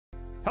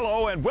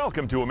Hello and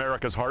welcome to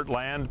America's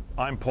Heartland.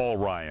 I'm Paul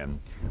Ryan.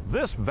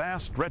 This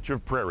vast stretch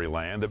of prairie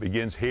land that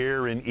begins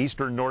here in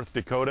eastern North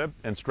Dakota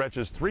and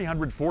stretches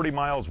 340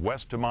 miles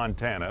west to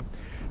Montana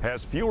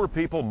has fewer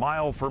people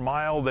mile for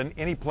mile than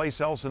any place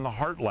else in the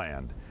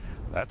heartland.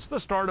 That's the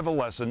start of a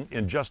lesson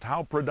in just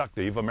how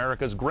productive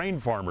America's grain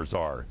farmers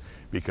are,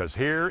 because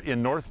here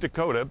in North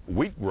Dakota,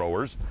 wheat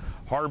growers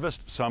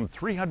harvest some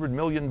 300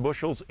 million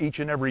bushels each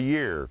and every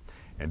year.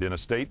 And in a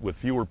state with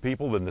fewer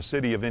people than the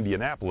city of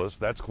Indianapolis,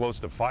 that's close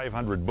to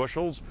 500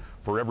 bushels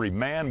for every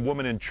man,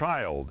 woman, and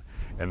child.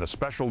 And the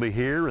specialty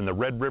here in the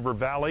Red River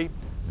Valley,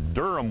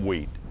 durum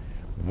wheat,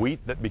 wheat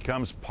that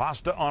becomes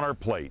pasta on our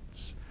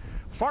plates.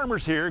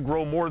 Farmers here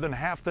grow more than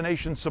half the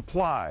nation's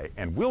supply,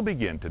 and we'll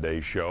begin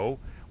today's show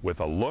with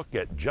a look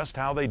at just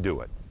how they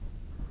do it.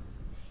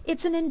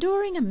 It's an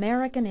enduring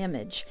American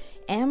image,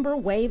 amber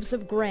waves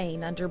of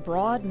grain under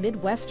broad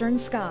Midwestern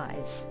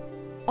skies.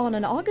 On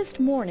an August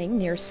morning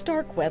near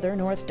Starkweather,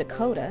 North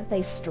Dakota,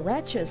 they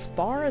stretch as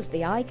far as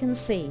the eye can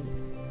see.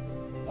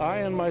 I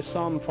and my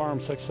son farm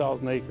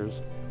 6,000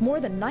 acres. More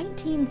than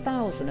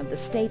 19,000 of the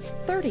state's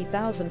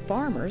 30,000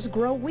 farmers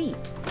grow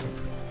wheat.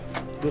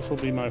 This will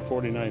be my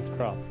 49th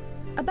crop.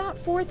 About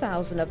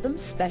 4,000 of them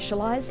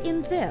specialize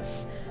in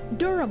this,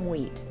 durum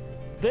wheat.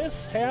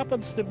 This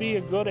happens to be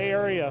a good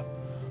area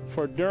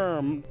for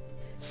durum.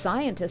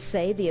 Scientists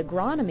say the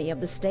agronomy of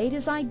the state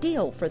is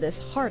ideal for this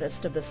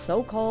hardest of the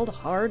so-called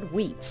hard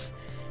wheats.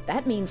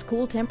 That means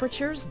cool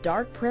temperatures,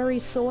 dark prairie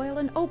soil,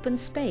 and open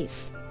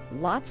space.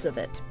 Lots of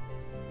it.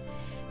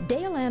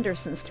 Dale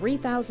Anderson's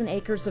 3,000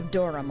 acres of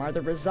durum are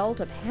the result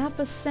of half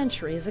a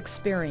century's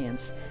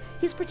experience.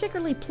 He's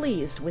particularly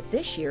pleased with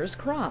this year's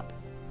crop.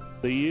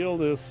 The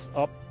yield is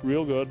up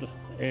real good,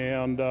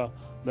 and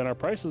then our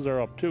prices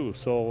are up too.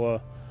 So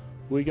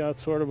we got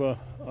sort of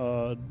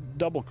a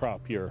double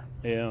crop year,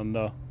 and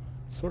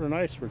sort of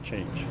nice for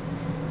change.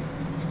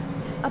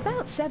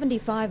 About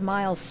 75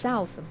 miles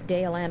south of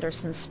Dale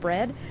Anderson's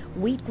spread,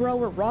 wheat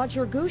grower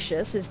Roger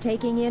Gushis is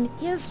taking in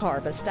his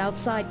harvest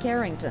outside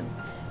Carrington.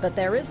 But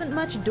there isn't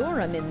much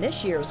durum in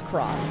this year's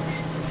crop.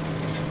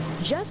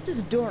 Just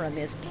as durum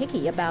is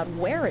picky about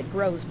where it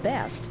grows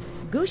best,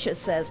 Gushis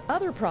says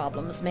other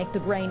problems make the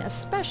grain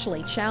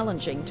especially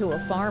challenging to a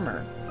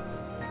farmer.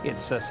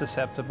 It's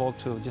susceptible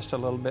to just a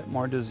little bit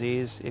more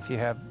disease. If you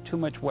have too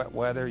much wet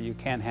weather, you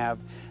can have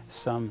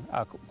some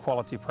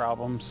quality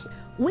problems.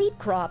 Wheat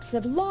crops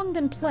have long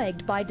been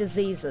plagued by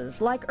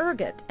diseases like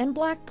ergot and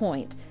black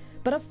point,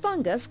 but a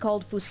fungus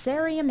called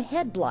Fusarium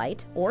head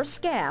blight, or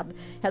scab,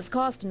 has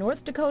cost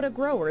North Dakota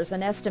growers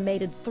an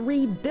estimated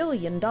 $3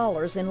 billion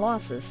in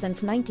losses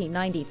since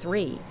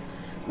 1993.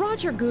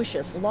 Roger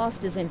Gushis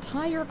lost his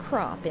entire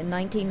crop in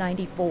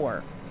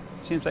 1994.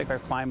 Seems like our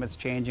climate's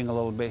changing a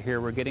little bit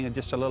here. We're getting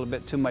just a little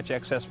bit too much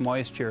excess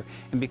moisture,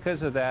 and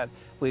because of that,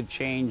 we've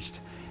changed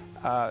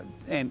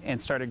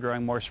and started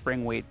growing more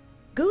spring wheat.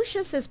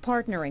 Gushis is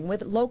partnering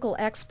with local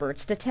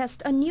experts to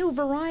test a new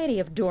variety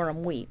of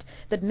durum wheat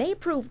that may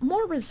prove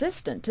more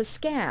resistant to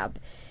scab.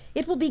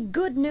 It will be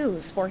good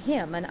news for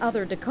him and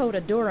other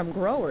Dakota durum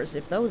growers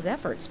if those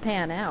efforts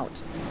pan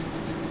out.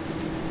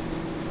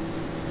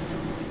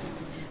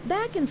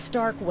 Back in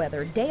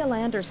Starkweather, Dale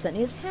Anderson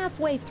is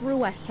halfway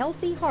through a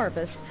healthy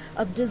harvest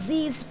of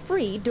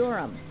disease-free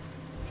durum.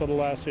 For the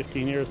last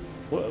 15 years,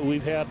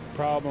 we've had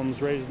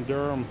problems raising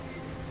durum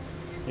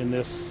in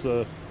this,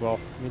 in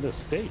this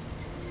state.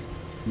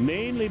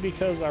 Mainly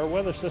because our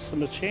weather system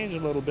has changed a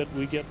little bit.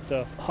 We get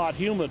hot,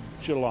 humid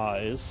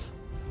Julys.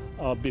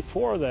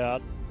 Before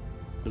that,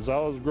 as I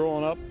was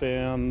growing up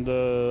and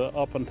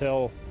up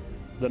until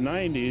the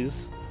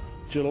 90s,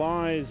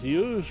 Julys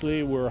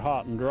usually were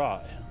hot and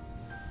dry.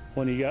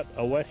 When you got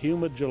a wet,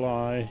 humid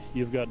July,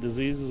 you've got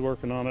diseases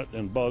working on it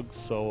and bugs.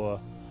 So,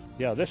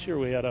 yeah, this year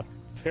we had a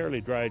fairly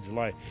dry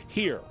July.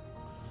 Here,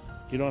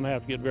 you don't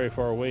have to get very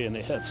far away, and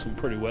they had some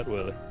pretty wet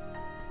weather.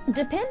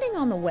 Depending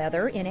on the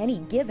weather in any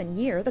given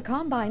year, the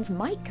combines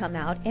might come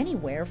out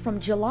anywhere from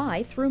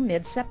July through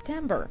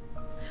mid-September.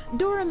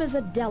 Durum is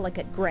a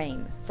delicate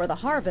grain. For the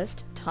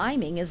harvest,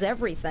 timing is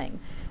everything.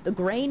 The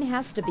grain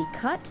has to be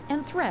cut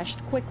and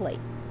threshed quickly.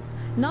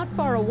 Not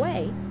far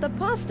away, the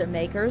pasta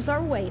makers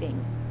are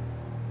waiting.